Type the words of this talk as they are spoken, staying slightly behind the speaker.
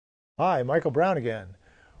Hi, Michael Brown again.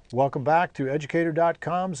 Welcome back to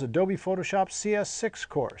Educator.com's Adobe Photoshop CS6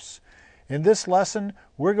 course. In this lesson,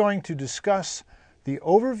 we're going to discuss the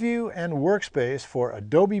overview and workspace for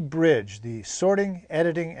Adobe Bridge, the sorting,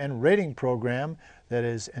 editing, and rating program that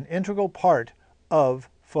is an integral part of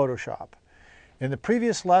Photoshop. In the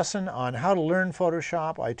previous lesson on how to learn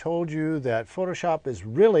Photoshop, I told you that Photoshop is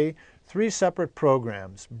really three separate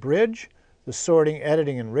programs: Bridge, the sorting,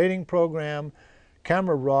 editing, and rating program;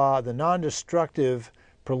 Camera Raw, the non-destructive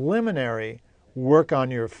preliminary work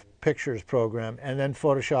on your pictures program; and then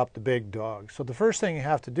Photoshop, the big dog. So the first thing you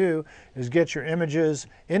have to do is get your images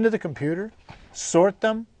into the computer, sort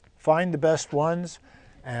them, find the best ones,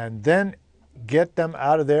 and then get them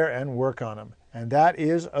out of there and work on them. And that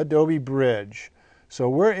is Adobe Bridge. So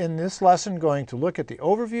we're in this lesson going to look at the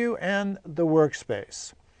overview and the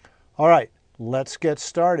workspace. All right, let's get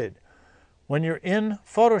started. When you're in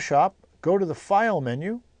Photoshop, go to the File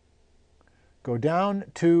menu, go down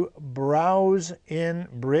to Browse in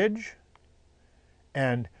Bridge,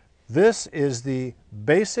 and this is the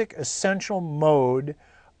basic essential mode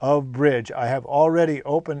of Bridge. I have already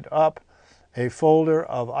opened up a folder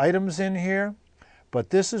of items in here,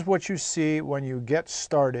 but this is what you see when you get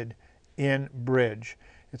started in Bridge.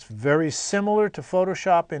 It's very similar to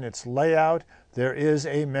Photoshop in its layout. There is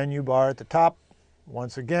a menu bar at the top,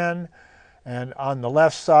 once again, and on the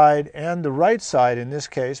left side and the right side, in this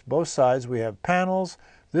case, both sides, we have panels.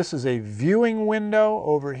 This is a viewing window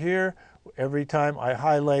over here. Every time I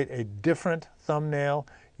highlight a different thumbnail,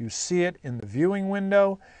 you see it in the viewing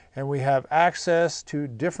window, and we have access to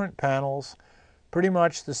different panels, pretty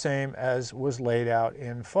much the same as was laid out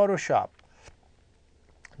in Photoshop.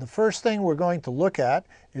 The first thing we're going to look at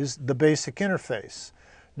is the basic interface.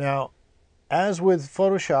 Now, as with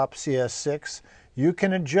Photoshop CS6, you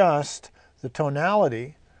can adjust the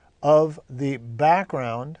tonality of the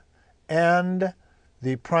background and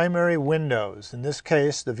the primary windows, in this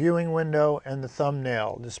case the viewing window and the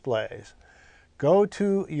thumbnail displays. Go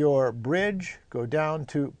to your Bridge, go down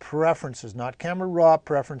to Preferences, not Camera Raw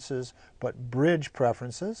Preferences, but Bridge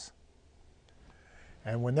Preferences.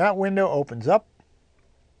 And when that window opens up,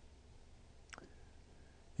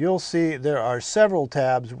 you'll see there are several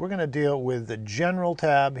tabs. We're going to deal with the General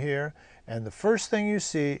tab here. And the first thing you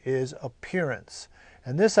see is Appearance.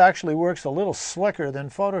 And this actually works a little slicker than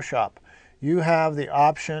Photoshop. You have the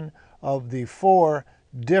option of the 4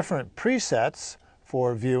 different presets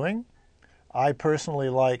for viewing. I personally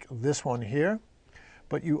like this one here.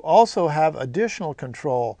 But you also have additional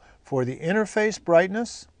control for the interface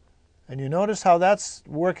brightness. And you notice how that's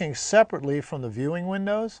working separately from the viewing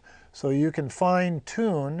windows. So you can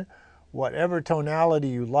fine-tune whatever tonality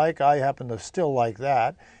you like. I happen to still like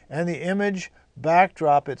that. And the image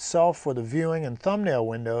backdrop itself for the viewing and thumbnail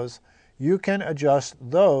windows, you can adjust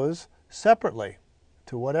those separately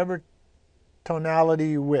to whatever tonality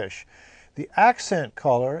you wish. The accent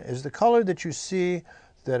color is the color that you see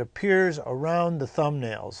that appears around the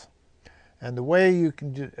thumbnails. And the way you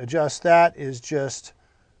can adjust that is just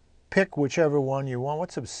pick whichever one you want.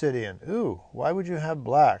 What's obsidian? Ooh, why would you have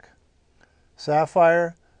black?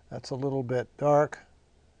 Sapphire, that's a little bit dark.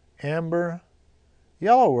 Amber,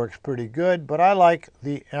 yellow works pretty good, but I like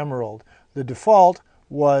the emerald. The default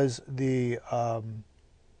was the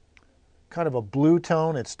kind of a blue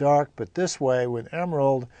tone. It's dark, but this way with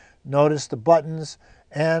emerald, notice the buttons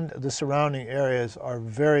and the surrounding areas are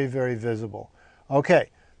very, very visible. Okay,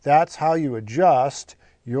 that's how you adjust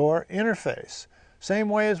your interface. Same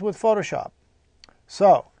way as with Photoshop.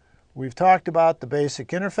 So, we've talked about the basic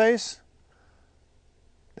interface.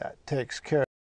 That takes care